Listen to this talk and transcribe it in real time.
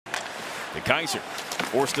to Kaiser.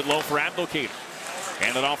 Forced it low for Abdelkader.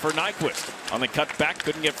 Handed off for Nyquist. On the cut back,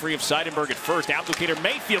 couldn't get free of Seidenberg at first. Abdelkader,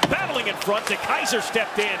 Mayfield battling in front. To Kaiser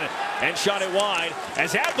stepped in and shot it wide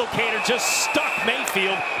as Abdelkader just stuck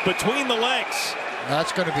Mayfield between the legs.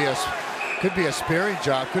 That's going to be could be a spearing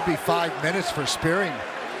job. Could be 5 minutes for spearing.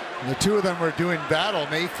 And the two of them were doing battle,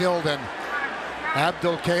 Mayfield and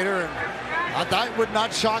Abdelkader. And that would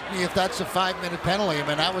not shock me if that's a 5-minute penalty. I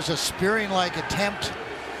mean, that was a spearing-like attempt.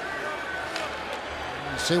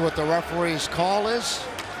 Let's see what the referee's call is.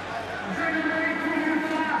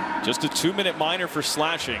 Just a 2-minute minor for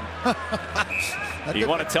slashing. You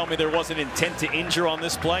want to tell me there wasn't intent to injure on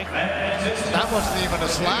this play? That wasn't even a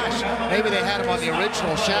slash. Maybe they had him on the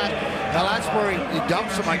original shot. Now that's where he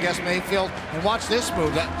dumps him, I guess, Mayfield. And watch this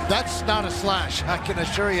move. That's not a slash. I can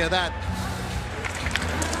assure you that.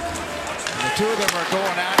 And the two of them are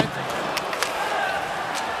going at it.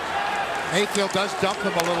 Mayfield does dump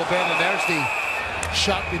him a little bit, and there's the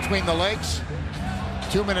shot between the legs.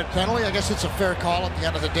 2-minute penalty. I guess it's a fair call at the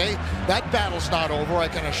end of the day. That battle's not over, I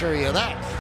can assure you that.